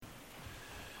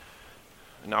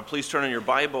Now please turn in your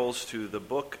Bibles to the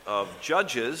book of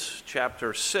Judges,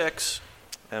 chapter 6,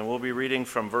 and we'll be reading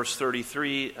from verse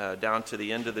 33 down to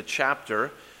the end of the chapter.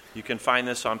 You can find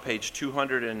this on page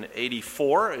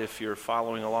 284 if you're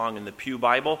following along in the Pew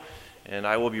Bible, and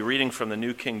I will be reading from the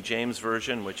New King James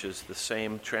Version, which is the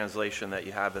same translation that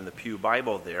you have in the Pew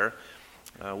Bible there.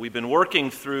 We've been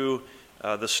working through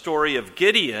the story of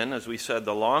Gideon, as we said,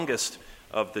 the longest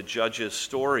of the Judges'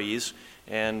 stories,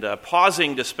 and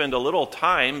pausing to spend a little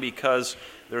time because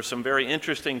there are some very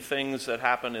interesting things that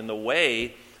happen in the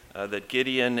way that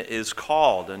Gideon is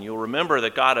called. And you'll remember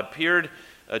that God appeared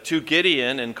to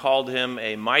Gideon and called him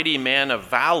a mighty man of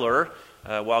valor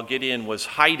while Gideon was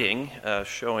hiding,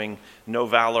 showing no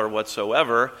valor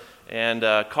whatsoever, and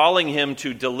calling him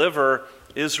to deliver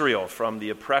Israel from the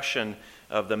oppression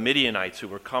of the Midianites who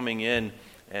were coming in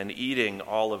and eating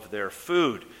all of their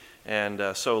food.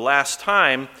 And so last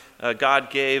time, God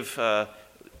gave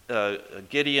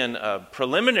Gideon a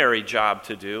preliminary job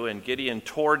to do, and Gideon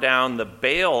tore down the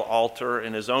Baal altar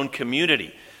in his own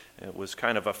community. It was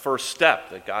kind of a first step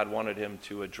that God wanted him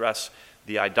to address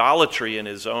the idolatry in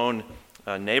his own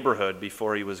neighborhood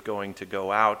before he was going to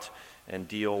go out and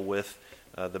deal with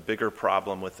the bigger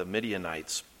problem with the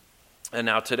Midianites. And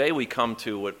now today we come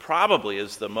to what probably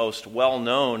is the most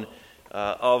well-known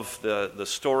of the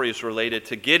stories related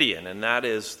to Gideon, and that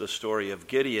is the story of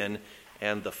Gideon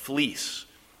and the fleece.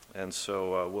 And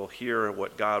so we'll hear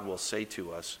what God will say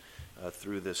to us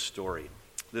through this story.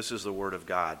 This is the word of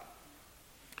God.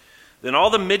 Then all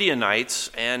the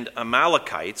Midianites and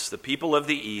Amalekites, the people of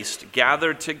the east,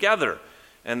 gathered together,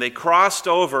 and they crossed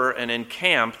over and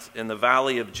encamped in the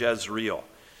valley of Jezreel.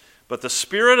 But the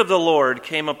Spirit of the Lord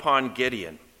came upon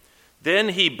Gideon. Then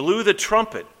he blew the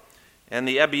trumpet, and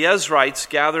the Abiezrites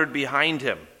gathered behind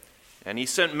him. And he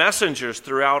sent messengers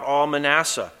throughout all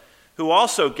Manasseh, who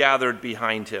also gathered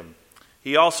behind him.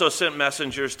 He also sent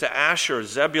messengers to Asher,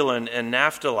 Zebulun, and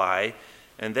Naphtali,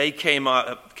 and they came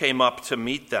up to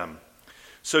meet them.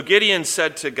 So Gideon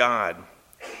said to God,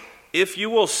 "If you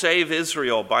will save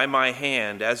Israel by my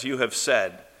hand, as you have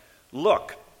said,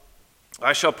 look,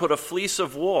 I shall put a fleece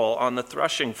of wool on the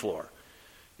threshing floor.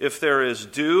 If there is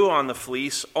dew on the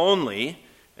fleece only,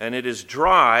 and it is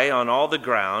dry on all the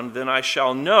ground, then I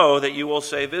shall know that you will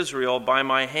save Israel by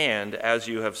my hand, as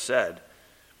you have said."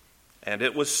 And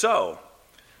it was so.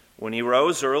 When he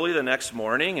rose early the next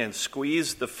morning and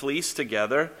squeezed the fleece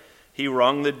together, he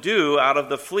wrung the dew out of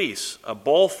the fleece, a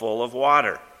bowlful of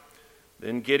water.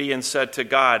 Then Gideon said to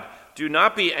God, "Do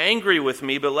not be angry with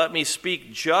me, but let me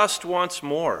speak just once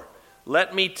more.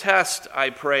 Let me test, I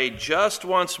pray, just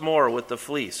once more with the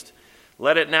fleece.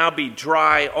 Let it now be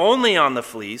dry only on the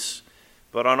fleece,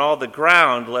 but on all the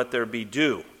ground let there be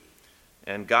dew."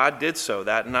 And God did so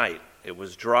that night. It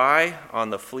was dry on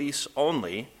the fleece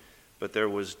only, but there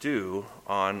was dew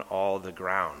on all the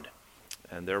ground.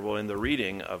 And there will end the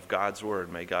reading of God's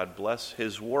word. May God bless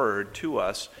his word to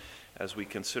us as we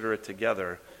consider it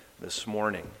together this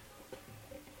morning.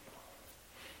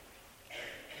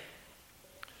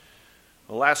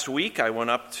 Well, last week I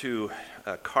went up to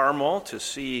Carmel to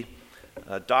see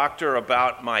a doctor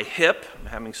about my hip. I'm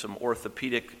having some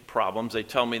orthopedic problems. They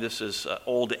tell me this is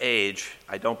old age.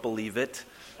 I don't believe it.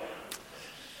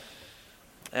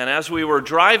 And as we were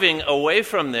driving away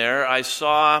from there, I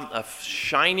saw a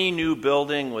shiny new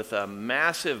building with a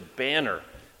massive banner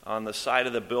on the side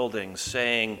of the building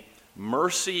saying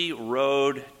Mercy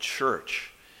Road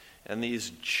Church. And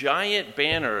these giant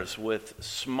banners with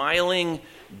smiling,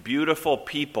 beautiful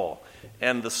people.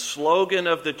 And the slogan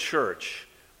of the church,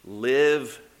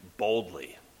 "Live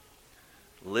boldly."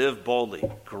 Live boldly.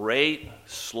 Great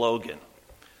slogan.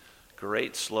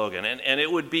 Great slogan. And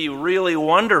it would be really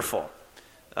wonderful.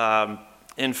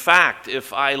 In fact,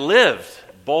 if I lived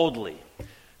boldly,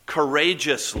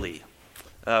 courageously,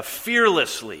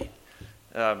 fearlessly.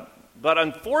 But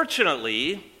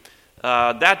unfortunately,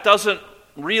 that doesn't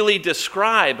really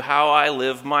describe how I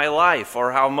live my life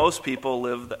or how most people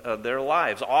live their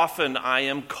lives. Often I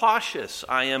am cautious,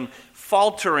 I am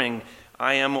faltering,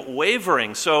 I am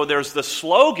wavering. So there's the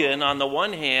slogan on the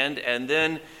one hand, and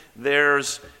then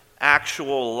there's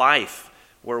actual life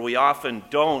where we often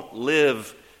don't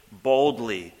live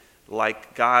boldly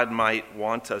like God might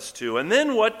want us to. And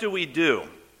then what do we do?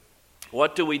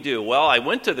 What do we do? Well, I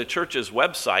went to the church's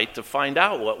website to find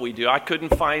out what we do. I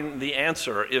couldn't find the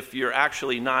answer if you're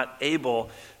actually not able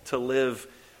to live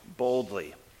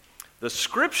boldly. The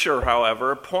scripture,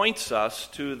 however, points us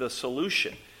to the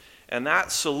solution. And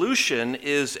that solution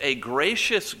is a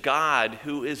gracious God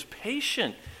who is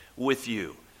patient with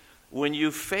you when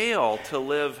you fail to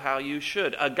live how you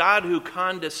should. A God who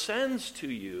condescends to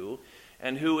you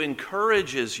and who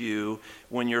encourages you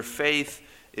when your faith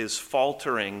is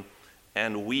faltering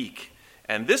and weak.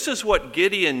 And this is what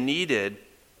Gideon needed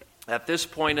at this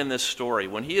point in this story,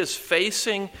 when he is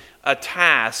facing a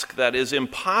task that is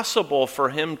impossible for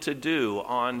him to do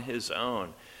on his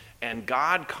own. And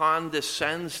God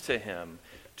condescends to him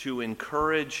to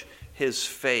encourage his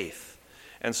faith.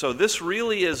 And so this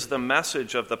really is the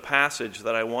message of the passage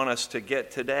that I want us to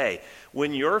get today.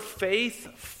 When your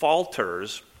faith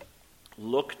falters,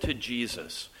 look to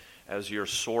Jesus as your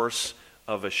source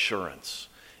of assurance.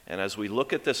 And as we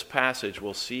look at this passage,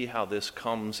 we'll see how this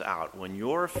comes out. When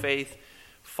your faith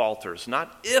falters,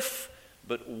 not if,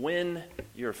 but when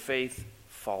your faith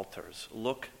falters,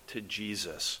 look to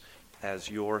Jesus as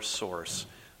your source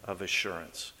of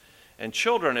assurance. And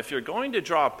children, if you're going to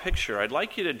draw a picture, I'd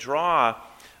like you to draw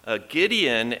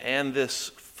Gideon and this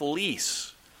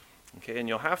fleece. Okay, and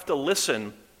you'll have to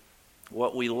listen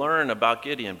what we learn about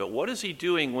Gideon. But what is he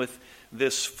doing with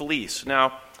this fleece?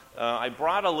 Now, I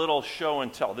brought a little show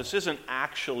and tell. This isn't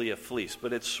actually a fleece,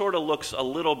 but it sort of looks a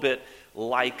little bit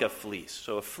like a fleece.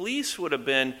 So a fleece would have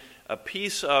been a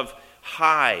piece of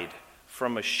hide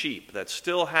from a sheep that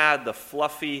still had the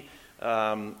fluffy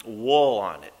wool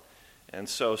on it. And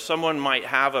so someone might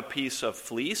have a piece of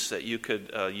fleece that you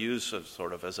could use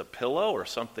sort of as a pillow or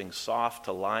something soft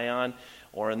to lie on.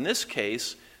 Or in this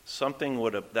case, something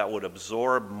that would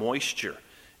absorb moisture.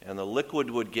 And the liquid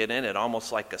would get in it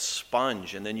almost like a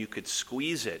sponge. And then you could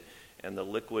squeeze it and the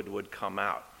liquid would come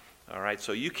out. All right,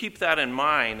 so you keep that in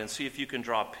mind and see if you can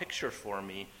draw a picture for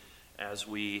me as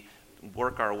we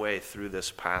work our way through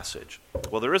this passage.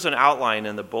 Well, there is an outline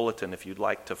in the bulletin if you'd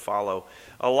like to follow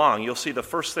along. You'll see the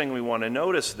first thing we want to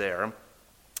notice there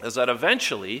is that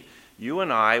eventually you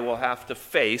and I will have to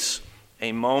face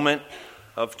a moment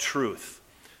of truth.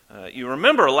 You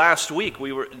remember last week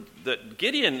that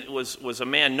Gideon was a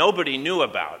man nobody knew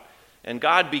about. And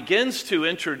God begins to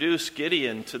introduce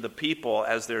Gideon to the people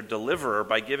as their deliverer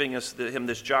by giving him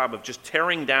this job of just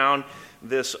tearing down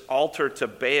this altar to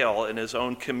Baal in his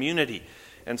own community.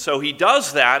 And so he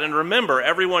does that, and remember,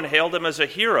 everyone hailed him as a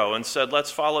hero and said,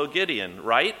 let's follow Gideon,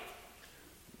 right?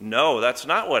 No, that's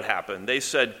not what happened. They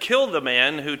said, kill the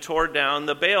man who tore down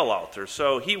the Baal altar.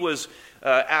 So he was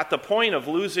at the point of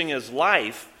losing his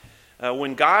life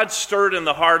when God stirred in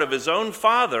the heart of his own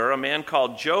father, a man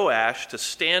called Joash, to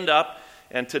stand up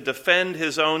and to defend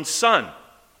his own son.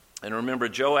 And remember,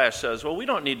 Joash says, well, we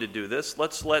don't need to do this.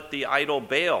 Let's let the idol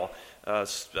Baal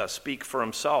speak for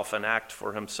himself and act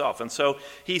for himself. And so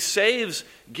he saves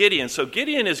Gideon. So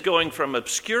Gideon is going from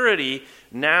obscurity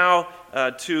now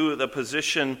to the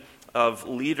position of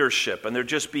leadership. And they're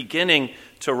just beginning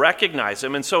to recognize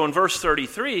him. And so in verse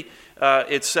 33,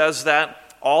 it says that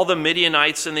all the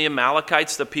Midianites and the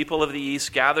Amalekites, the people of the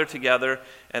east, gather together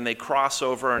and they cross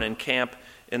over and encamp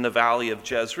in the valley of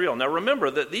Jezreel. Now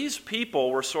remember that these people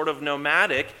were sort of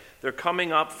nomadic. They're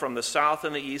coming up from the south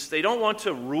and the east. They don't want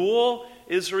to rule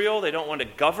Israel. They don't want to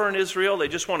govern Israel. They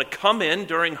just want to come in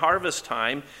during harvest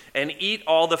time and eat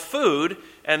all the food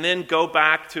and then go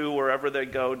back to wherever they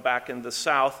go back in the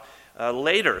south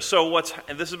later. So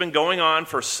this has been going on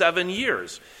for 7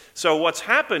 years. So what's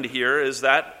happened here is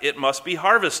that it must be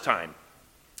harvest time.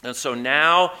 And so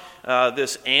now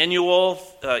this annual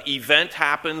event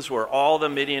happens where all the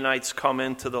Midianites come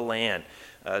into the land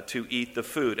to eat the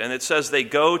food. And it says they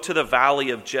go to the valley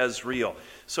of Jezreel.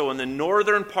 So in the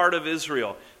northern part of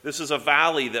Israel, this is a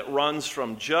valley that runs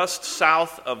from just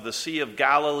south of the Sea of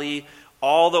Galilee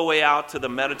all the way out to the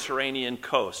Mediterranean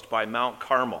coast by Mount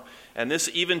Carmel. And this,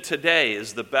 even today,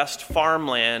 is the best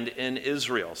farmland in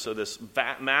Israel. So this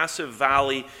massive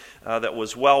valley that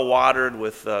was well watered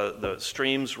with the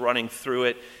streams running through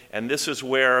it. And this is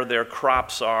where their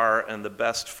crops are and the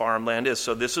best farmland is.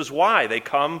 So this is why they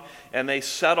come and they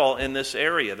settle in this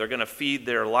area. They're going to feed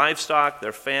their livestock,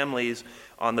 their families,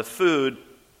 on the food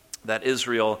that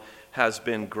Israel has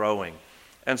been growing.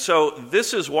 And so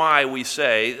this is why we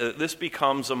say this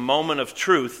becomes a moment of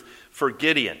truth for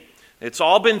Gideon. It's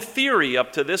all been theory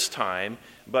up to this time,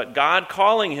 but God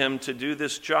calling him to do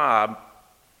this job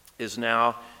is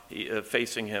now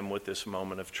facing him with this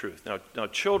moment of truth. Now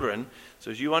children,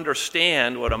 so as you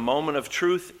understand what a moment of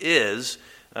truth is,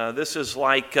 this is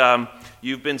like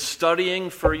you've been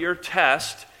studying for your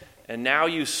test, and now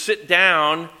you sit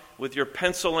down with your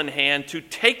pencil in hand to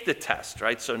take the test,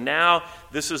 right? So now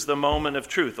this is the moment of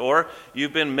truth. Or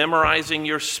you've been memorizing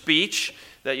your speech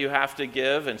that you have to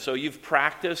give, and so you've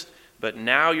practiced, but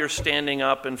now you're standing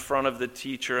up in front of the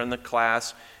teacher in the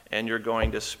class and you're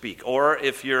going to speak. Or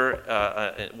if you're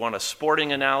want a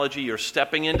sporting analogy, you're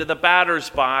stepping into the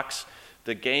batter's box,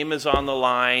 the game is on the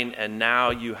line, and now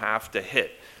you have to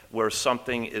hit. where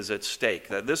something is at stake.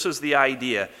 That this is the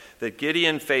idea that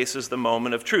Gideon faces the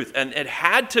moment of truth. And it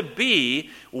had to be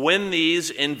when these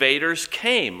invaders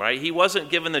came, right? He wasn't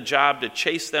given the job to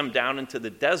chase them down into the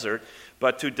desert,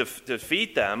 but to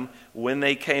defeat them when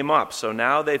they came up. So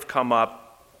now they've come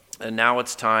up, and now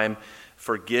it's time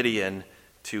for Gideon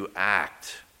to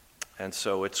act. And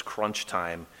so it's crunch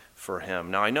time for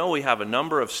him. Now I know we have a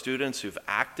number of students who've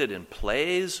acted in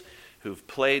plays, who've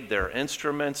played their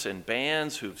instruments in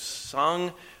bands, who've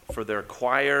sung for their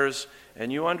choirs,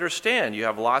 and you understand you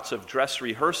have lots of dress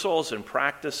rehearsals and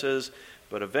practices,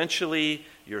 but eventually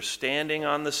you're standing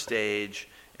on the stage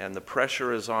and the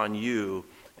pressure is on you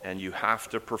and you have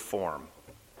to perform.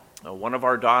 One of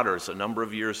our daughters a number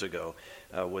of years ago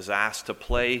was asked to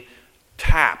play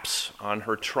taps on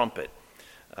her trumpet,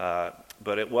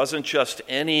 but it wasn't just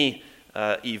any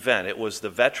event. It was the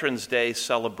Veterans Day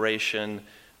celebration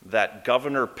that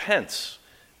Governor Pence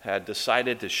had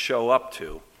decided to show up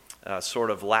to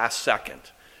sort of last second.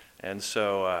 And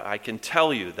so I can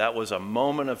tell you that was a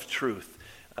moment of truth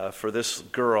for this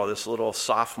girl, this little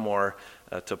sophomore,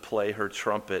 to play her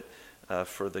trumpet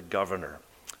for the governor.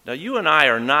 Now you and I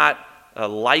are not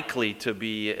likely to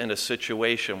be in a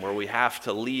situation where we have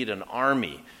to lead an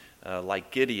army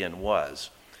like Gideon was.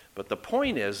 But the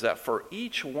point is that for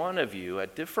each one of you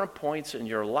at different points in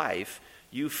your life,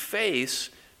 you face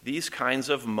these kinds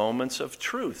of moments of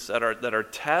truth that are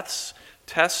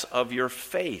tests of your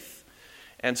faith.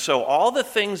 And so all the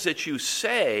things that you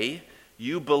say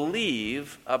you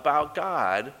believe about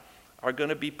God are going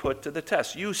to be put to the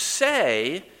test. You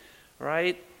say,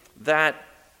 right, that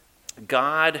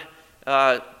God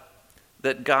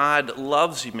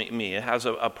loves me, has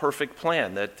a perfect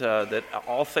plan, that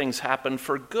all things happen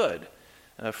for good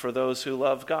for those who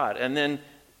love God. And then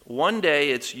one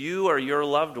day it's you or your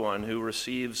loved one who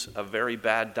receives a very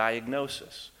bad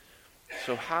diagnosis.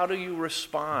 So how do you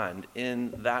respond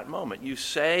in that moment? You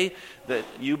say that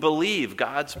you believe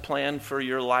God's plan for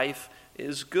your life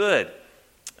is good,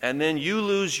 and then you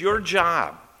lose your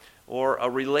job, or a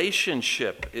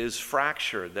relationship is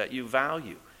fractured that you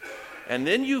value. And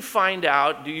then you find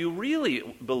out, do you really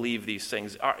believe these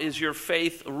things? Is your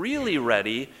faith really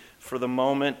ready for the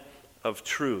moment of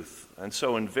truth? And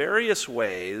so in various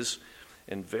ways,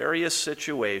 in various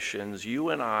situations, you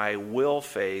and I will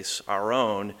face our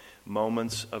own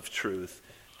moments of truth,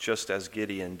 just as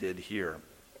Gideon did here.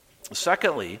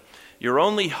 Secondly, your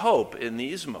only hope in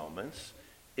these moments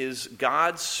is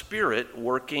God's Spirit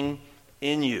working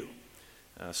in you.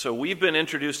 So we've been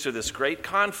introduced to this great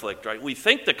conflict, right? We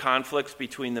think the conflict's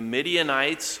between the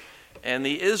Midianites and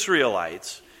the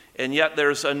Israelites, and yet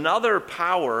there's another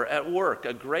power at work,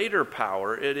 a greater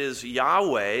power. It is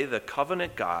Yahweh, the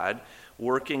covenant God,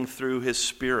 working through his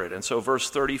Spirit. And so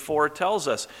verse 34 tells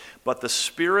us, but the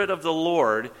Spirit of the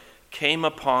Lord came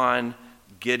upon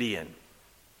Gideon.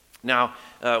 Now,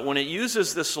 when it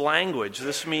uses this language,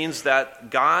 this means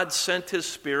that God sent his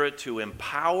Spirit to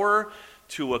empower,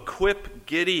 to equip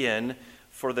Gideon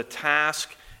for the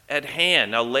task at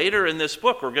hand. Now, later in this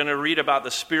book, we're going to read about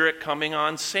the Spirit coming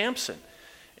on Samson.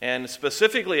 And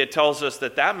specifically, it tells us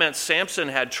that meant Samson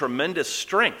had tremendous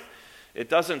strength. It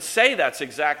doesn't say that's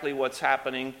exactly what's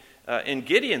happening in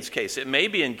Gideon's case. It may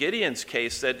be in Gideon's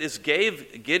case that this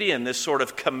gave Gideon this sort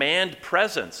of command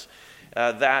presence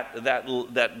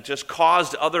that just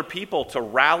caused other people to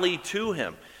rally to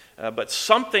him. But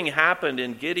something happened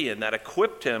in Gideon that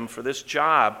equipped him for this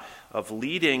job of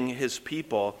leading his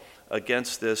people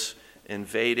against this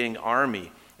invading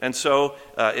army. And so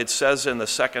it says in the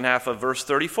second half of verse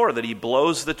 34 that he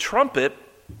blows the trumpet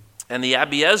and the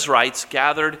Abiezrites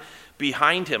gathered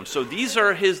behind him. So these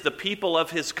are the people of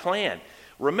his clan.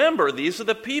 Remember, these are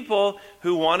the people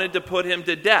who wanted to put him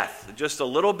to death. Just a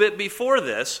little bit before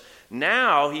this,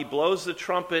 now he blows the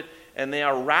trumpet and they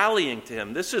are rallying to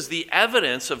him. This is the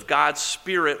evidence of God's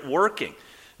Spirit working,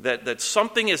 that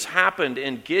something has happened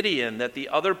in Gideon that the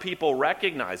other people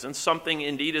recognize, and something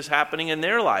indeed is happening in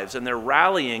their lives, and they're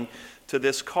rallying to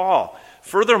this call.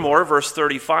 Furthermore, verse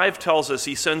 35 tells us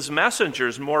he sends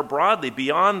messengers more broadly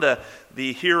beyond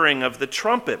the hearing of the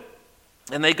trumpet.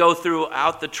 And they go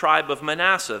throughout the tribe of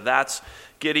Manasseh. That's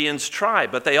Gideon's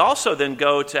tribe. But they also then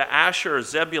go to Asher,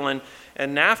 Zebulun,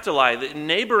 and Naphtali, the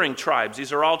neighboring tribes.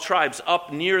 These are all tribes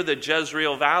up near the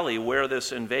Jezreel Valley where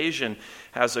this invasion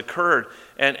has occurred.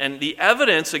 And the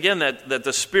evidence, again, that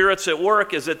the Spirit's at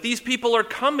work is that these people are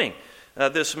coming.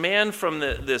 This man from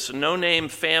this no-name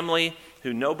family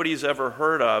who nobody's ever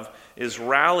heard of is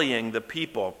rallying the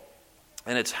people.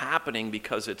 And it's happening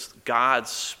because it's God's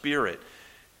Spirit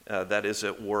that is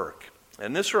at work.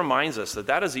 And this reminds us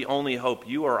that is the only hope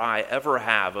you or I ever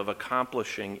have of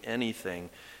accomplishing anything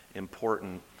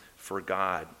important for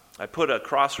God. I put a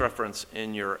cross-reference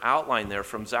in your outline there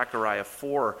from Zechariah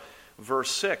 4,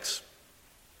 verse 6.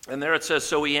 And there it says,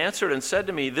 "So he answered and said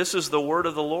to me, this is the word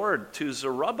of the Lord to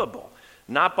Zerubbabel,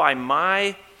 not by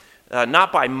might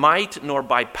nor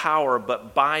by power,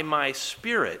 but by my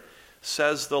Spirit,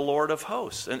 says the Lord of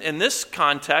hosts." And in this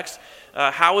context,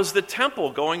 how is the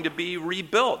temple going to be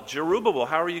rebuilt? Zerubbabel,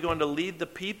 how are you going to lead the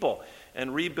people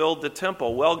and rebuild the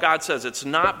temple? Well, God says it's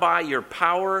not by your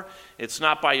power, it's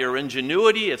not by your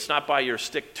ingenuity, it's not by your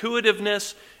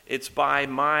stick-to-itiveness, it's by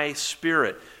my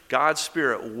Spirit, God's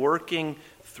Spirit working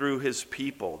through his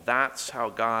people. That's how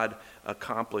God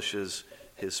accomplishes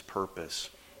his purpose.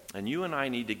 And you and I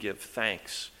need to give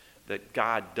thanks that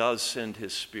God does send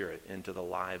his Spirit into the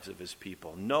lives of his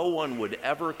people. No one would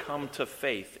ever come to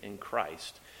faith in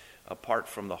Christ apart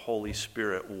from the Holy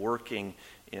Spirit working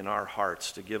in our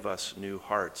hearts to give us new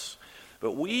hearts.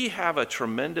 But we have a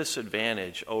tremendous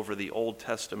advantage over the Old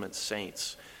Testament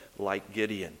saints like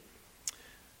Gideon.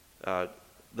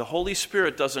 The Holy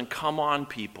Spirit doesn't come on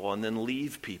people and then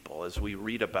leave people, as we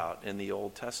read about in the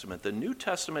Old Testament. The New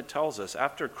Testament tells us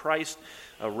after Christ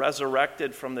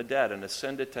resurrected from the dead and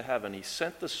ascended to heaven, he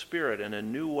sent the Spirit in a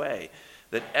new way,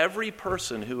 that every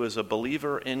person who is a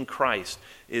believer in Christ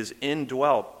is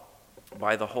indwelt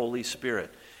by the Holy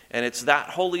Spirit. And it's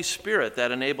that Holy Spirit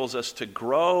that enables us to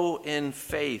grow in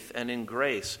faith and in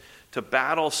grace, to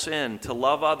battle sin, to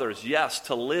love others, yes,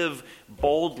 to live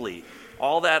boldly.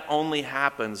 All that only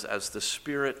happens as the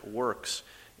Spirit works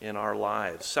in our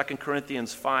lives. 2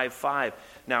 Corinthians 5:5.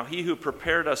 "Now he who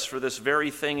prepared us for this very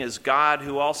thing is God,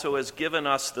 who also has given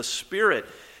us the Spirit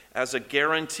as a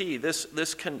guarantee." This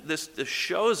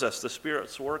shows us the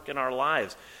Spirit's work in our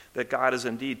lives, that God has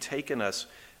indeed taken us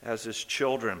as his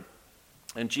children.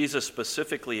 And Jesus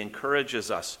specifically encourages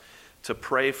us to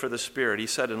pray for the Spirit. He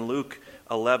said in Luke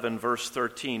 11, verse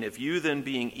 13, "If you then,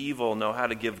 being evil, know how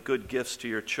to give good gifts to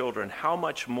your children, how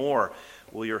much more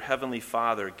will your heavenly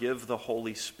Father give the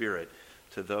Holy Spirit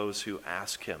to those who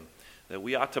ask him?" That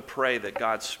we ought to pray that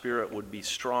God's Spirit would be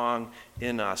strong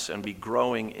in us and be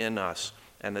growing in us,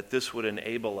 and that this would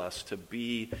enable us to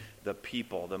be the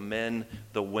people, the men,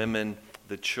 the women,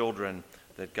 the children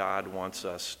that God wants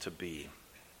us to be.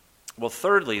 Well,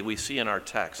 thirdly, we see in our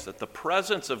text that the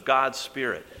presence of God's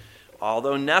Spirit,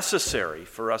 although necessary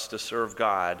for us to serve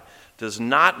God, does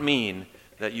not mean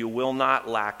that you will not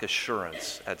lack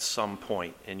assurance at some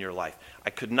point in your life. I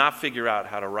could not figure out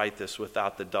how to write this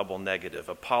without the double negative.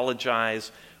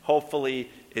 Apologize. Hopefully,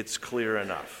 it's clear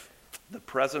enough. The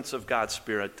presence of God's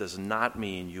Spirit does not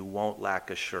mean you won't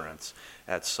lack assurance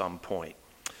at some point.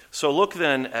 So look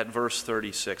then at verse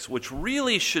 36, which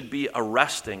really should be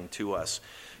arresting to us.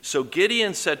 "So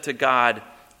Gideon said to God,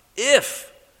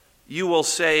 'If you will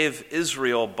save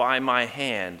Israel by my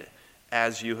hand,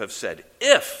 as you have said.'"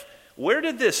 If. Where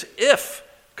did this "if"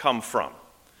 come from?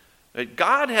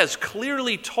 God has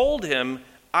clearly told him,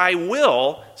 "I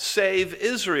will save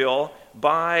Israel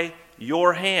by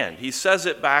your hand." He says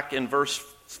it back in verse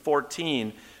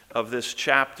 14 of this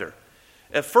chapter.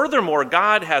 Furthermore,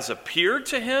 God has appeared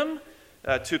to him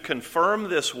to confirm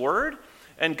this word,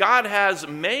 and God has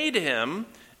made him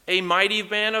a mighty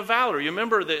man of valor. You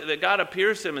remember that God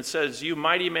appears to him and says, "You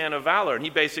mighty man of valor." And he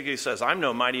basically says, "I'm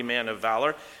no mighty man of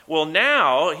valor." Well,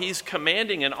 now he's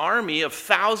commanding an army of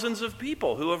thousands of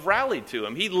people who have rallied to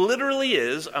him. He literally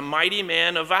is a mighty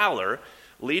man of valor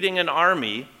leading an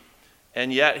army,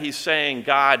 and yet he's saying,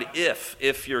 "God,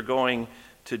 if you're going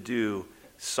to do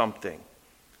something."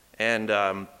 And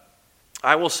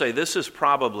I will say this is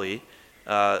probably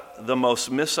the most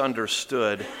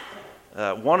misunderstood,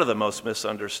 one of the most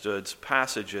misunderstood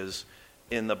passages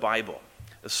in the Bible,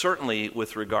 certainly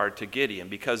with regard to Gideon,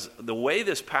 because the way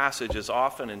this passage is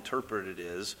often interpreted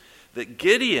is that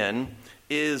Gideon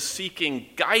is seeking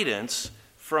guidance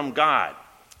from God.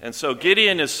 And so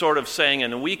Gideon is sort of saying,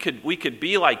 and we could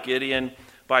be like Gideon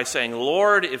by saying,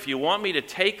 "Lord, if you want me to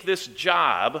take this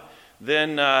job,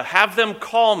 then have them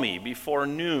call me before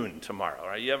noon tomorrow."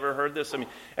 Right? You ever heard this? I mean,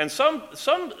 and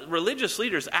some religious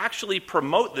leaders actually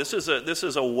promote this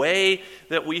as a way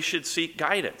that we should seek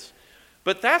guidance.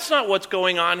 But that's not what's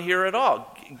going on here at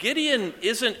all. Gideon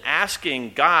isn't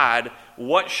asking God,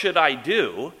 "What should I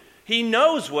do?" He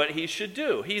knows what he should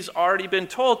do. He's already been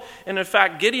told. And in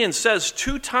fact, Gideon says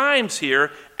 2 times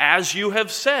here, "as you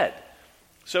have said."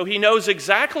 So he knows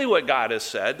exactly what God has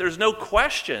said. There's no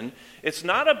question. It's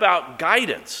not about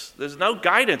guidance. There's no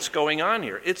guidance going on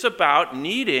here. It's about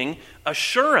needing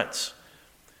assurance.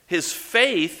 His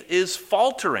faith is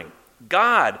faltering.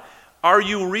 God, are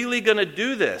you really going to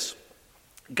do this?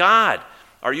 God,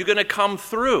 are you going to come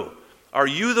through? Are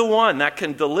you the one that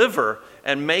can deliver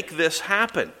and make this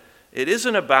happen. It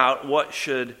isn't about what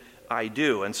should I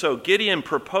do. And so Gideon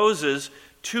proposes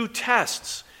two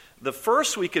tests. The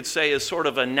first, we could say, is sort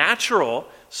of a natural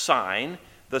sign.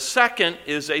 The second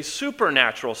is a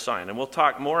supernatural sign. And we'll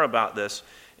talk more about this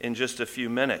in just a few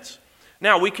minutes.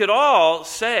 Now, we could all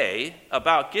say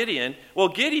about Gideon, well,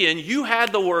 Gideon, you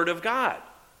had the word of God.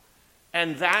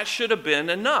 And that should have been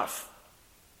enough.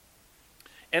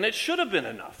 And it should have been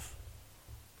enough.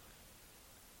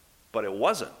 But it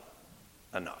wasn't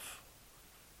enough.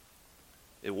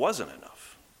 It wasn't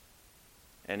enough.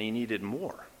 And he needed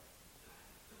more.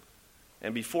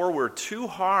 And before we're too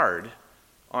hard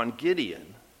on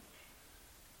Gideon,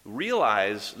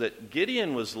 realize that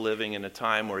Gideon was living in a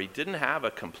time where he didn't have a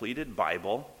completed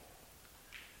Bible.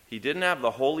 He didn't have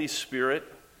the Holy Spirit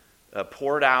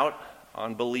poured out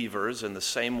on believers in the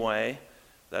same way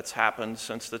that's happened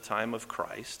since the time of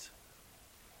Christ.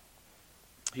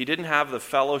 He didn't have the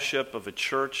fellowship of a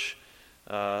church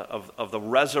of the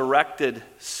resurrected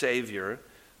Savior,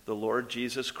 the Lord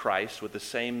Jesus Christ, with the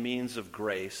same means of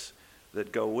grace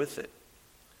that go with it.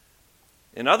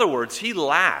 In other words, he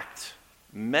lacked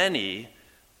many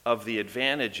of the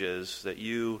advantages that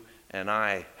you and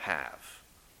I have.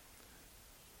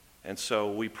 And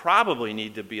so we probably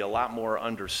need to be a lot more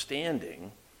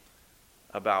understanding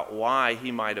about why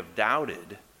he might have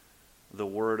doubted the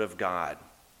Word of God.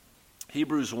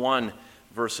 Hebrews 1,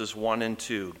 verses 1 and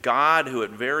 2. God, who at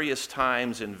various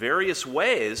times in various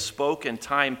ways spoke in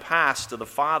time past to the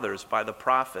fathers by the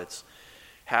prophets,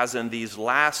 has in these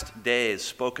last days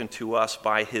spoken to us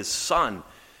by his Son,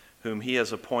 whom he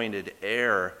has appointed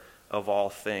heir of all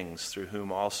things, through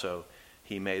whom also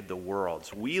he made the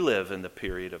worlds. We live in the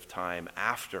period of time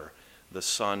after the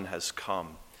Son has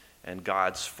come and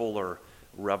God's fuller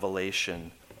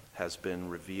revelation has been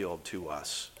revealed to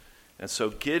us. And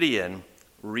so Gideon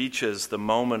reaches the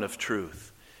moment of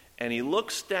truth, and he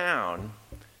looks down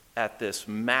at this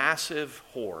massive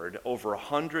horde, over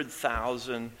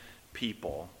 100,000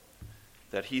 people,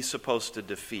 that he's supposed to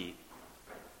defeat,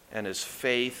 and his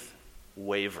faith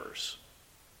wavers.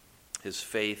 His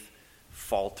faith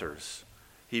falters.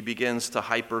 He begins to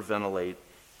hyperventilate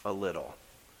a little,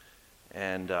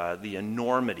 and the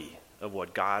enormity of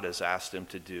what God has asked him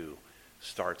to do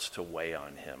starts to weigh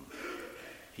on him.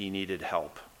 He needed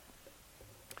help.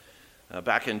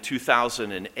 Back in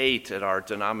 2008 at our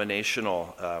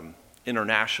denominational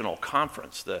international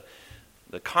conference, the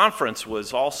conference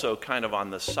was also kind of on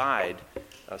the side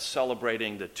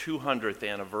celebrating the 200th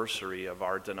anniversary of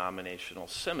our denominational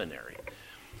seminary.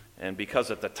 And because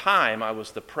at the time I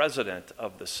was the president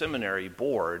of the seminary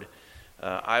board,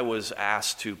 I was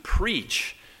asked to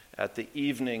preach at the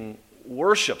evening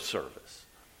worship service.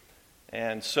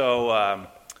 And so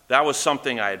that was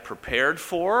something I had prepared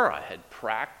for, I had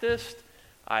practiced,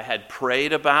 I had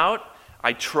prayed about.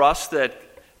 I trust that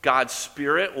God's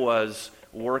Spirit was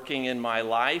working in my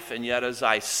life, and yet as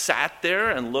I sat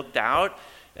there and looked out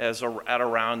at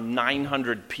around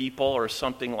 900 people or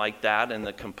something like that in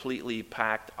the completely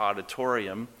packed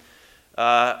auditorium,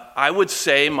 I would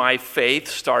say my faith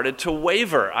started to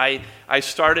waver. I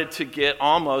started to get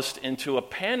almost into a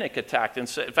panic attack. And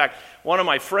so, in fact, one of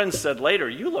my friends said later,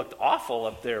 "You looked awful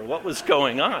up there. What was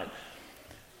going on?"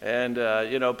 And,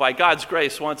 by God's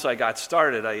grace, once I got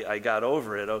started, I got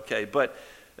over it, okay. But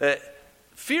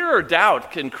fear or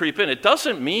doubt can creep in. It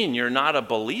doesn't mean you're not a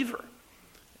believer.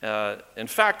 In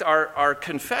fact, our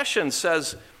confession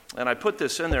says, and I put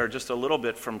this in there just a little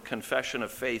bit from Confession of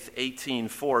Faith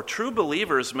 18:4, true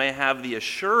believers may have the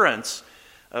assurance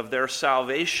of their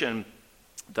salvation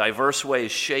diverse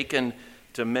ways shaken,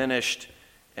 diminished,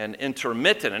 and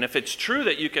intermittent. And if it's true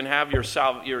that you can have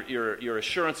your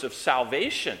assurance of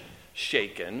salvation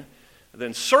shaken,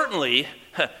 then certainly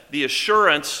the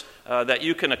assurance that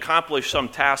you can accomplish some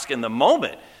task in the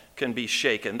moment can be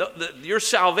shaken. Your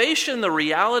salvation, the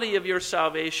reality of your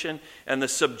salvation, and the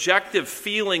subjective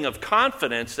feeling of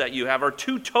confidence that you have are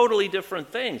two totally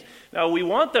different things. Now, we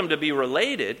want them to be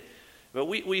related, but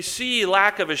we see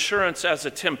lack of assurance as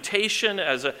a temptation,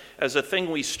 as a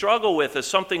thing we struggle with, as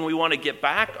something we want to get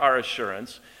back our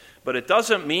assurance. But it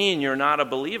doesn't mean you're not a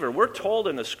believer. We're told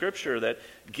in the Scripture that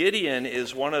Gideon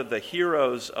is one of the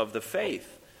heroes of the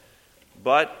faith.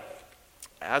 But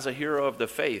as a hero of the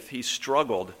faith, he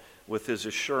struggled with his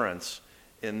assurance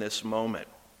in this moment.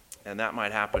 And that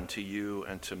might happen to you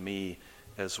and to me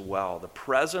as well. The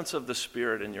presence of the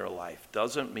Spirit in your life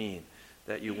doesn't mean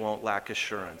that you won't lack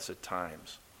assurance at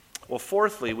times. Well,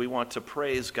 fourthly, we want to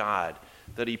praise God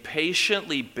that he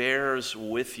patiently bears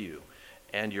with you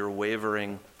and your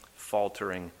wavering,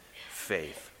 faltering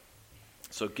faith.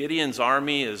 So Gideon's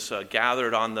army is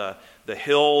gathered on the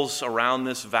hills around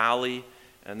this valley,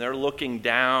 and they're looking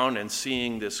down and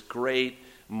seeing this great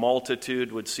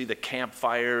multitude, would see the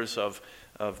campfires of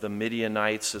the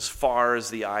Midianites as far as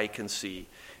the eye can see.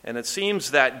 And it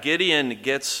seems that Gideon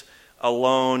gets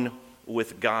alone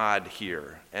with God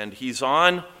here, and he's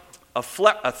on a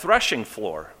threshing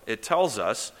floor, it tells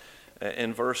us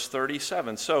in verse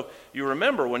 37. So you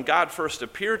remember when God first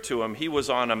appeared to him, he was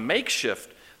on a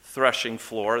makeshift threshing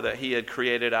floor that he had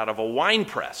created out of a wine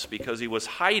press because he was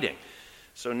hiding.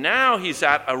 So now he's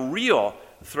at a real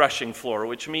threshing floor,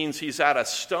 which means he's at a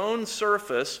stone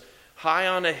surface high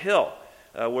on a hill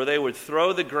where they would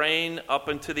throw the grain up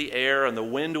into the air and the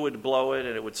wind would blow it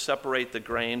and it would separate the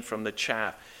grain from the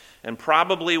chaff. And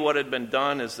probably what had been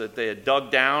done is that they had dug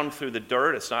down through the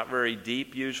dirt, it's not very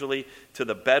deep usually, to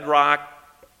the bedrock,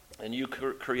 and you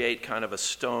create kind of a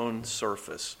stone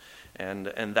surface. And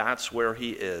that's where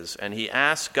he is. And he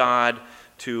asked God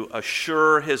to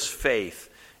assure his faith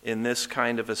in this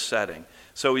kind of a setting.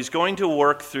 So he's going to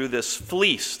work through this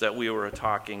fleece that we were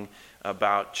talking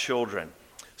about, children.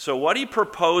 So what he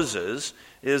proposes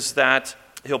is that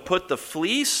he'll put the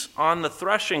fleece on the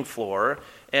threshing floor,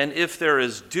 and if there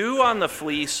is dew on the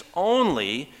fleece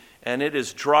only, and it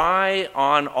is dry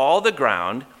on all the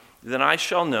ground, then I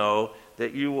shall know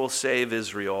that you will save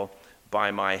Israel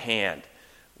by my hand.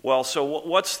 Well, so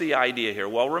what's the idea here?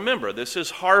 Well, remember, this is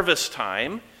harvest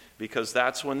time, because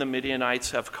that's when the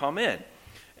Midianites have come in.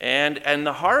 And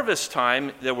the harvest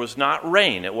time, there was not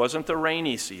rain. It wasn't the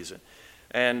rainy season.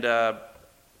 And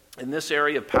in this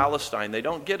area of Palestine, they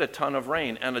don't get a ton of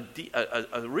rain, and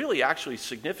a really actually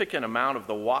significant amount of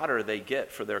the water they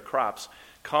get for their crops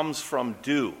comes from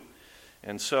dew.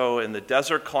 And so in the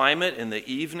desert climate, in the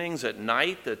evenings at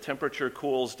night, the temperature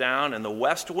cools down and the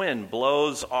west wind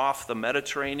blows off the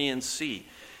Mediterranean Sea.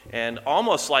 And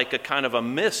almost like a kind of a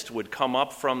mist would come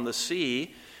up from the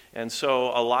sea. And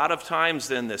so a lot of times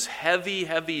then this heavy,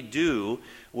 heavy dew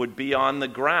would be on the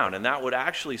ground. And that would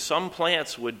actually, some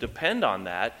plants would depend on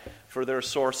that for their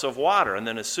source of water. And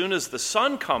then as soon as the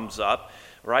sun comes up,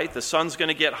 right, the sun's going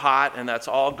to get hot and that's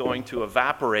all going to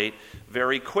evaporate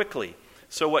very quickly.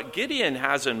 So what Gideon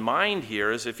has in mind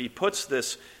here is if he puts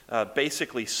this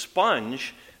basically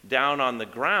sponge down on the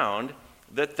ground,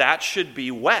 that should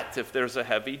be wet if there's a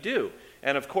heavy dew.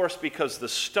 And of course, because the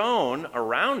stone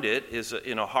around it is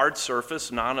in a hard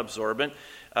surface, non-absorbent,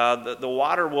 the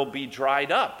water will be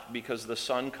dried up because the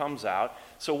sun comes out.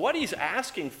 So what he's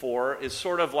asking for is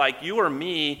sort of like you or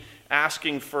me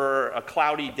asking for a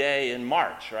cloudy day in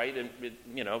March, right? And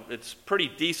it's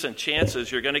pretty decent chances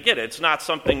you're going to get it. It's not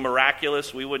something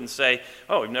miraculous. We wouldn't say,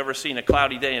 oh, we've never seen a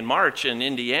cloudy day in March in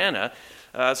Indiana.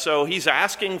 So he's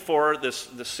asking for the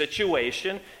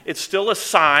situation. It's still a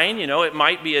sign. It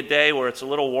might be a day where it's a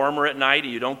little warmer at night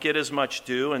and you don't get as much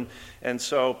dew. And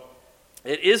so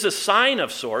it is a sign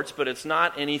of sorts, but it's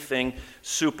not anything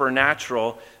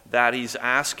supernatural that he's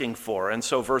asking for. And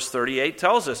so verse 38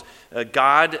 tells us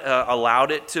God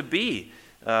allowed it to be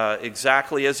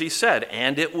exactly as he said.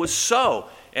 And it was so.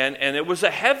 And it was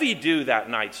a heavy dew that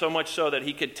night, so much so that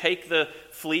he could take the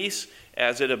fleece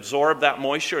as it absorbed that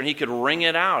moisture, and he could wring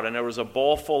it out, and there was a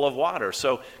bowl full of water.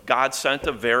 So God sent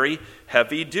a very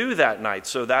heavy dew that night.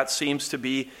 So that seems to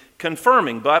be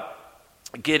confirming. But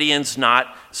Gideon's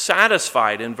not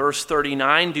satisfied. In verse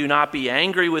 39, do not be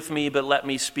angry with me, but let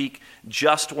me speak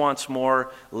just once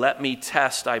more. Let me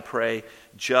test, I pray,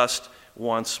 just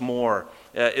once more.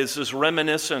 This is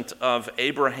reminiscent of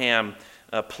Abraham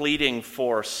pleading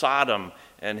for Sodom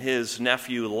and his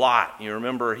nephew Lot. You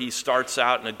remember he starts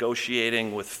out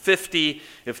negotiating with 50.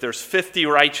 If there's 50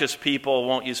 righteous people,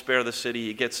 won't you spare the city?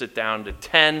 He gets it down to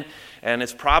 10. And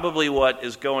it's probably what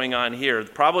is going on here.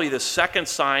 Probably the second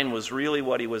sign was really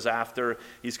what he was after.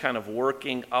 He's kind of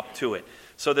working up to it.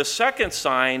 So the second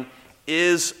sign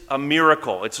is a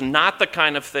miracle. It's not the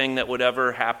kind of thing that would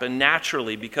ever happen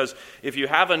naturally, because if you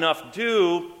have enough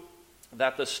dew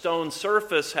that the stone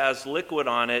surface has liquid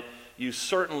on it, you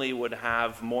certainly would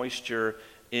have moisture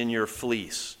in your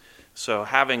fleece. So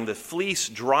having the fleece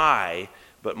dry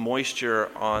but moisture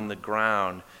on the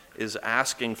ground is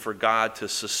asking for God to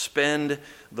suspend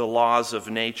the laws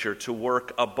of nature, to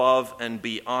work above and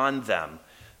beyond them,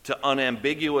 to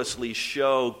unambiguously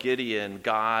show Gideon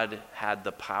God had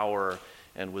the power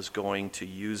and was going to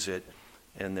use it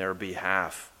in their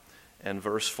behalf. And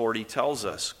verse 40 tells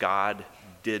us God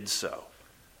did so.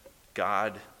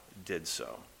 God did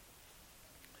so.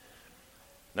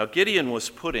 Now, Gideon was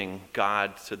putting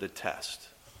God to the test,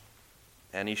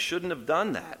 and he shouldn't have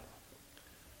done that.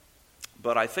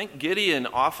 But I think Gideon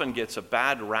often gets a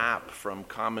bad rap from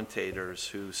commentators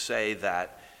who say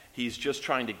that he's just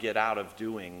trying to get out of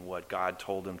doing what God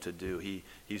told him to do.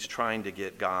 He's trying to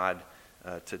get God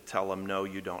to tell him, no,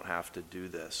 you don't have to do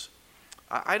this.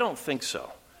 I don't think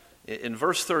so. In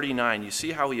verse 39, you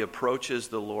see how he approaches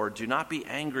the Lord. Do not be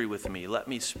angry with me. Let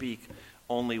me speak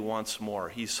only once more.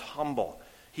 He's humble.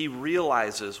 He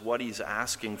realizes what he's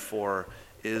asking for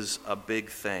is a big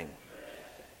thing.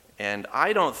 And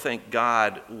I don't think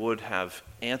God would have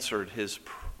answered his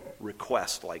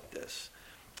request like this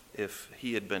if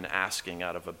he had been asking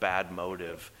out of a bad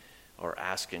motive or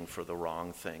asking for the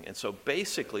wrong thing. And so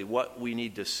basically what we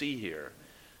need to see here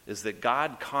is that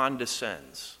God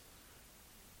condescends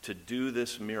to do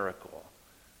this miracle,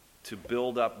 to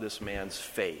build up this man's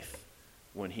faith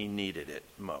when he needed it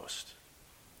most.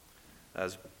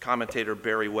 As commentator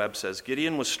Barry Webb says,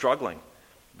 Gideon was struggling,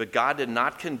 but God did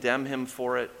not condemn him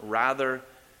for it, rather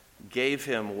gave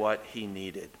him what he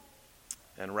needed.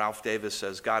 And Ralph Davis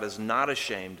says, God is not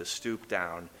ashamed to stoop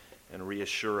down and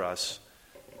reassure us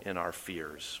in our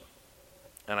fears.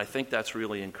 And I think that's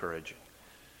really encouraging.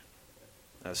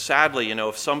 Sadly,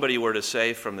 if somebody were to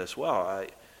say from this, well,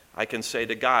 I can say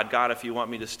to God, if you want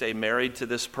me to stay married to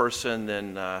this person,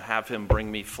 then have him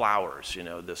bring me flowers,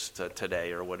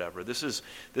 today or whatever. This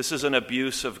is an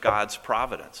abuse of God's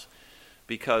providence,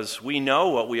 because we know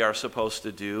what we are supposed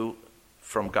to do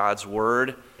from God's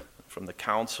word, from the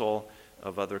counsel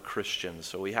of other Christians.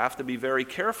 So we have to be very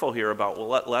careful here about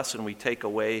what lesson we take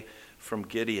away from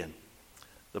Gideon.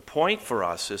 The point for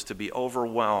us is to be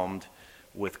overwhelmed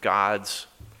with God's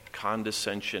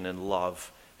condescension and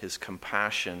love, his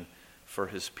compassion for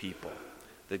his people.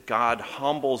 That God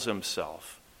humbles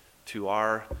himself to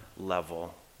our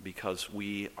level because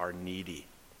we are needy.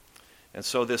 And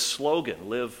so this slogan,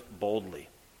 live boldly,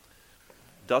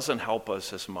 doesn't help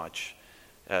us as much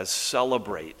as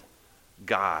celebrate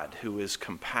God, who is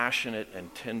compassionate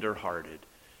and tender-hearted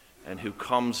and who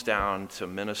comes down to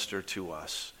minister to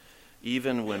us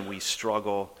even when we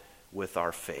struggle with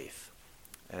our faith.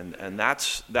 And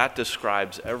that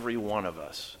describes every one of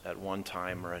us at one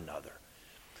time or another.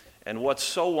 And what's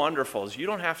so wonderful is you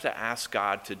don't have to ask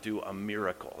God to do a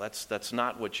miracle. That's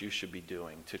not what you should be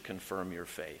doing to confirm your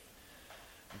faith.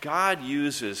 God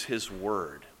uses his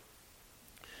word.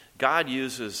 God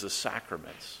uses the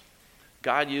sacraments.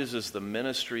 God uses the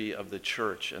ministry of the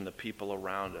church and the people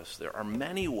around us. There are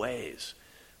many ways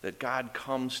that God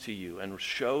comes to you and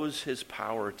shows his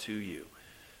power to you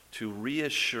to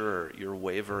reassure your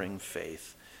wavering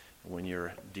faith when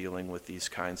you're dealing with these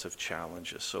kinds of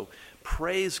challenges. So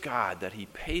praise God that he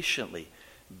patiently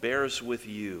bears with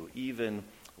you even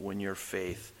when your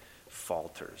faith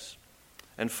falters.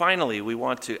 And finally, we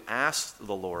want to ask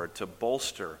the Lord to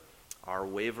bolster our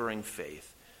wavering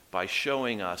faith by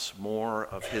showing us more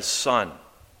of his Son.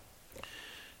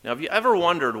 Now, have you ever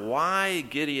wondered why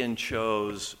Gideon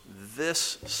chose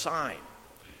this sign?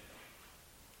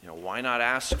 Why not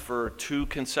ask for 2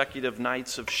 consecutive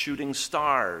nights of shooting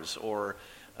stars, or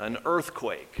an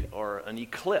earthquake, or an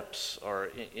eclipse, or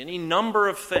any number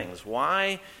of things?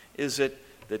 Why is it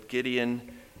that Gideon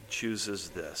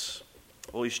chooses this?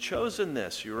 Well, he's chosen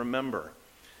this, you remember,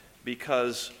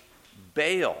 because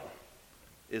Baal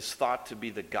is thought to be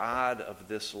the god of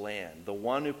this land, the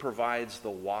one who provides the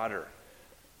water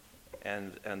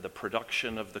and the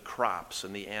production of the crops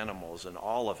and the animals and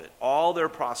all of it. All their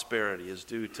prosperity is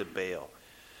due to Baal.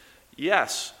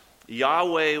 Yes,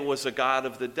 Yahweh was a god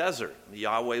of the desert.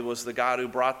 Yahweh was the God who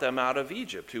brought them out of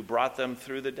Egypt, who brought them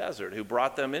through the desert, who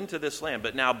brought them into this land.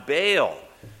 But now Baal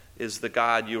is the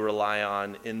God you rely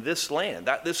on in this land.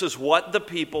 This is what the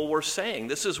people were saying.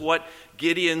 This is what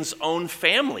Gideon's own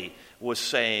family was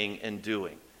saying and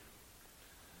doing.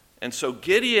 And so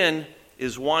Gideon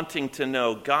is wanting to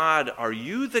know, God, are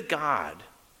you the God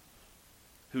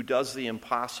who does the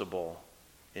impossible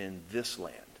in this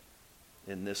land,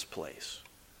 in this place?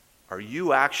 Are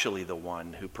you actually the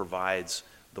one who provides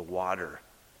the water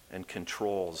and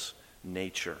controls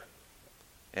nature?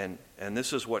 And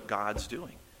this is what God's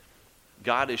doing.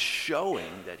 God is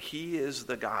showing that he is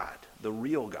the God, the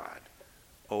real God,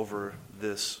 over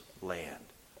this land.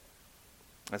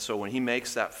 And so when he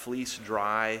makes that fleece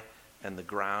dry and the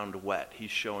ground wet,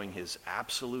 he's showing his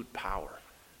absolute power,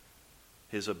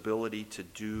 his ability to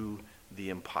do the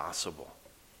impossible.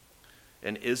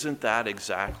 And isn't that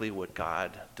exactly what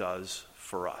God does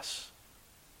for us?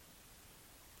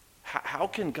 How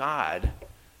can God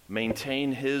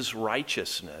maintain his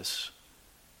righteousness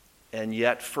and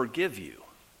yet forgive you?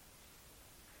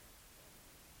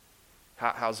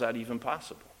 How's that even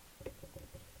possible?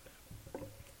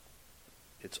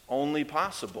 It's only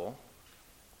possible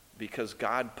because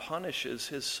God punishes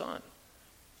his Son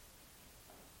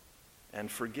and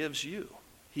forgives you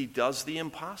He does the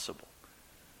impossible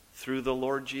through the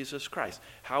Lord Jesus Christ.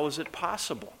 How is it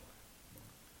possible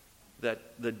that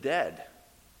the dead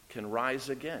can rise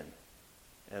again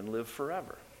and live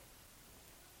forever?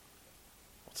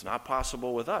 It's not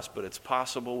possible with us, but it's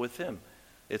possible with him.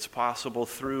 It's possible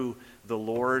through the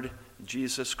Lord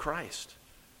Jesus Christ.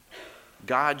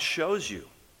 God shows you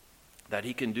that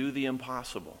he can do the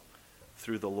impossible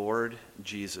through the Lord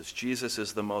Jesus. Jesus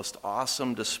is the most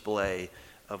awesome display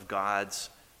of God's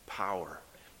power.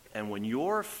 And when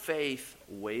your faith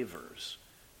wavers,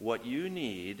 what you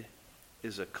need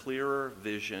is a clearer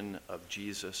vision of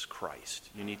Jesus Christ.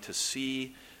 You need to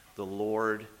see the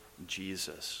Lord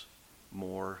Jesus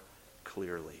more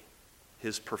clearly.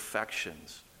 His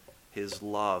perfections, his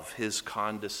love, his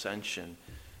condescension,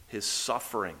 his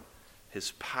suffering,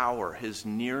 his power, his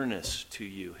nearness to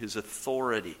you, his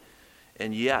authority.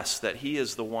 And yes, that he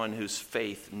is the one whose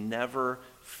faith never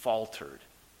faltered.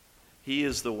 He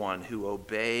is the one who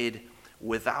obeyed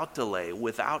without delay,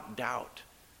 without doubt,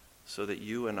 so that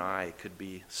you and I could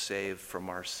be saved from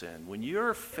our sin. When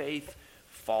your faith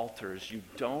falters, you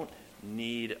don't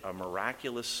need a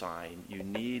miraculous sign. You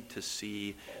need to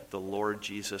see the Lord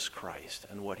Jesus Christ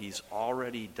and what he's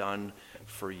already done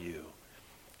for you.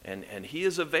 And he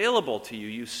is available to you.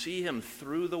 You see him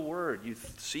through the word. You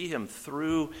see him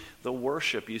through the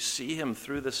worship. You see him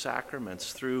through the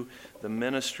sacraments, through the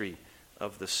ministry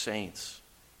of the saints.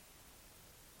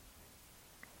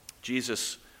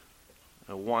 Jesus,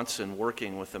 once in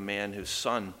working with a man whose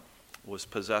son was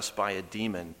possessed by a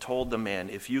demon, told the man,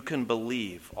 if you can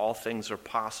believe, all things are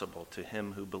possible to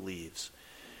him who believes.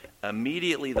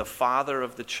 Immediately the father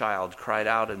of the child cried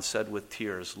out and said with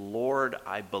tears, Lord,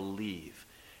 I believe.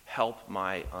 Help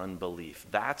my unbelief.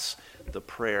 That's the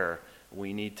prayer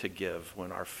we need to give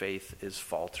when our faith is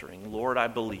faltering. Lord, I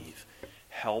believe.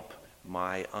 Help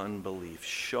my unbelief.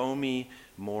 Show me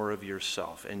more of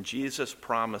yourself. And Jesus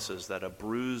promises that a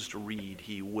bruised reed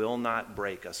he will not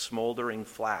break, a smoldering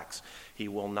flax he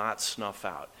will not snuff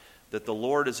out. That the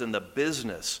Lord is in the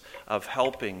business of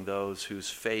helping those whose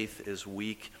faith is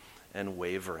weak and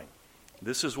wavering.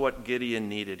 This is what Gideon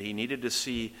needed. He needed to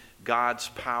see God's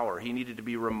power. He needed to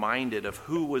be reminded of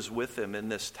who was with him in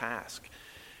this task.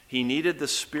 He needed the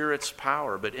Spirit's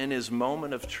power, but in his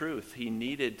moment of truth, he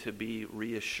needed to be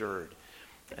reassured.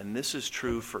 And this is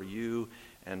true for you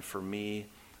and for me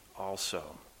also.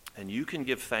 And you can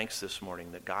give thanks this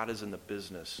morning that God is in the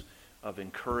business of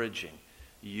encouraging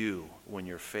you when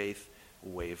your faith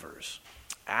wavers.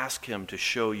 Ask him to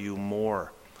show you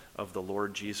more of the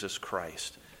Lord Jesus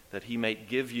Christ, that he may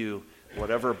give you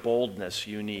whatever boldness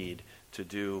you need to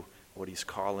do what he's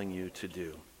calling you to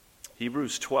do.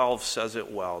 Hebrews 12 says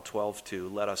it well,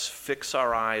 12:2. Let us fix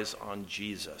our eyes on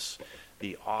Jesus,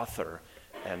 the author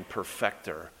and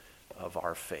perfecter of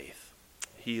our faith.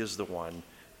 He is the one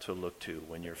to look to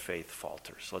when your faith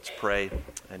falters. Let's pray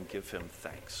and give him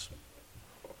thanks.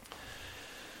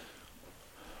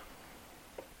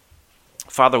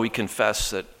 Father, we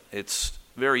confess that it's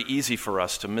very easy for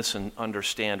us to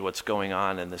misunderstand what's going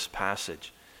on in this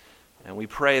passage. And we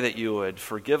pray that you would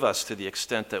forgive us to the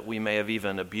extent that we may have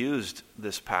even abused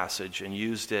this passage and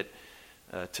used it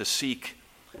to seek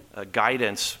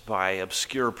guidance by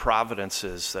obscure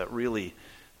providences that really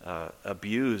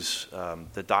abuse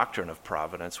the doctrine of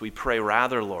providence. We pray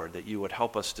rather, Lord, that you would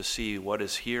help us to see what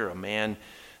is here, a man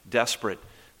desperate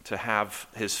to have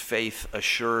his faith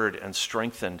assured and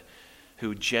strengthened,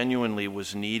 who genuinely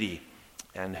was needy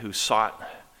and who sought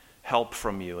help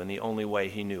from you in the only way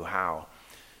he knew how.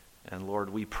 And Lord,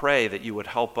 we pray that you would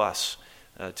help us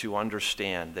to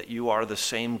understand that you are the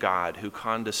same God who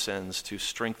condescends to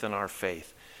strengthen our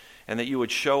faith, and that you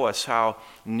would show us how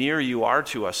near you are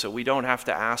to us, that we don't have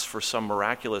to ask for some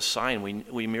miraculous sign.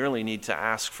 We merely need to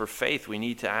ask for faith. We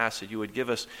need to ask that you would give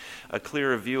us a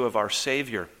clearer view of our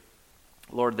Savior.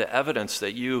 Lord, the evidence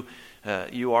that you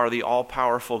are the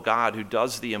all-powerful God who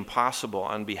does the impossible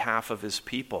on behalf of his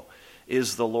people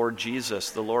is the Lord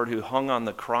Jesus, the Lord who hung on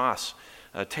the cross,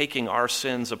 taking our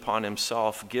sins upon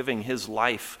himself, giving his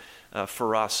life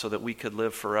for us so that we could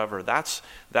live forever.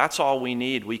 That's all we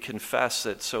need. We confess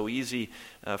that it's so easy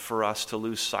for us to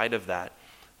lose sight of that.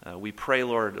 We pray,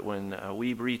 Lord, when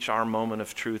we reach our moment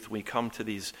of truth, we come to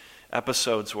these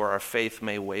episodes where our faith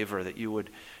may waver, that you would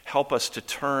help us to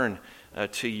turn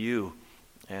to you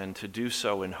and to do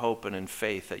so in hope and in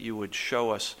faith, that you would show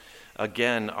us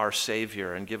again our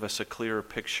Savior and give us a clearer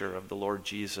picture of the Lord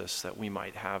Jesus, that we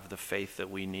might have the faith that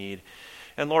we need.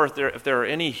 And Lord, if there are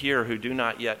any here who do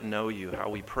not yet know you, how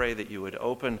we pray that you would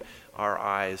open our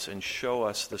eyes and show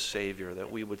us the Savior,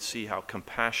 that we would see how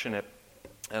compassionate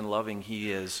and loving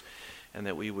he is, and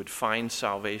that we would find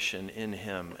salvation in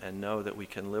him and know that we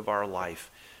can live our life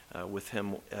with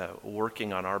him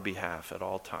working on our behalf at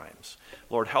all times.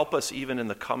 Lord, help us even in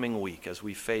the coming week as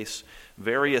we face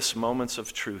various moments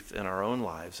of truth in our own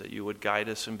lives, that you would guide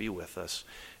us and be with us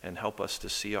and help us to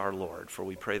see our Lord. For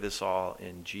we pray this all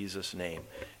in Jesus' name.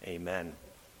 Amen.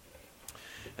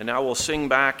 And now we'll sing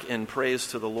back in praise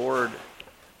to the Lord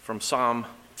from Psalm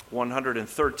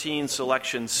 113,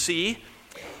 selection C.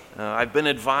 I've been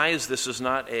advised this is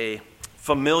not a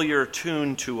familiar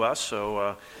tune to us,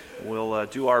 so we'll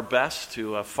do our best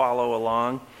to follow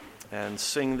along and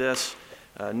sing this.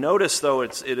 Notice, though,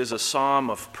 it is a psalm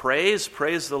of praise.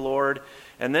 Praise the Lord.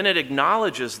 And then it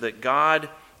acknowledges that God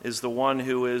is the one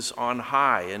who is on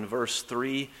high. In verse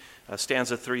 3,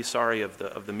 stanza 3,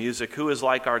 of the music, who is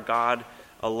like our God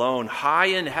alone? High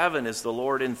in heaven is the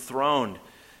Lord enthroned.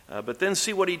 But then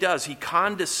see what he does. He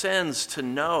condescends to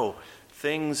know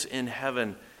things in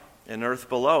heaven and earth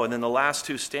below. And then the last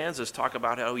two stanzas talk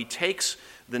about how he takes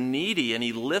the needy and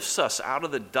he lifts us out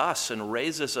of the dust and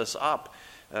raises us up.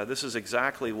 This is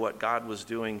exactly what God was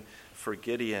doing for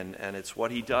Gideon, and it's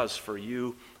what he does for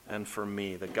you and for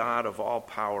me. The God of all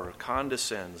power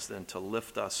condescends then to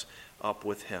lift us up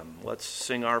with him. Let's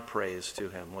sing our praise to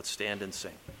him. Let's stand and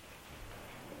sing.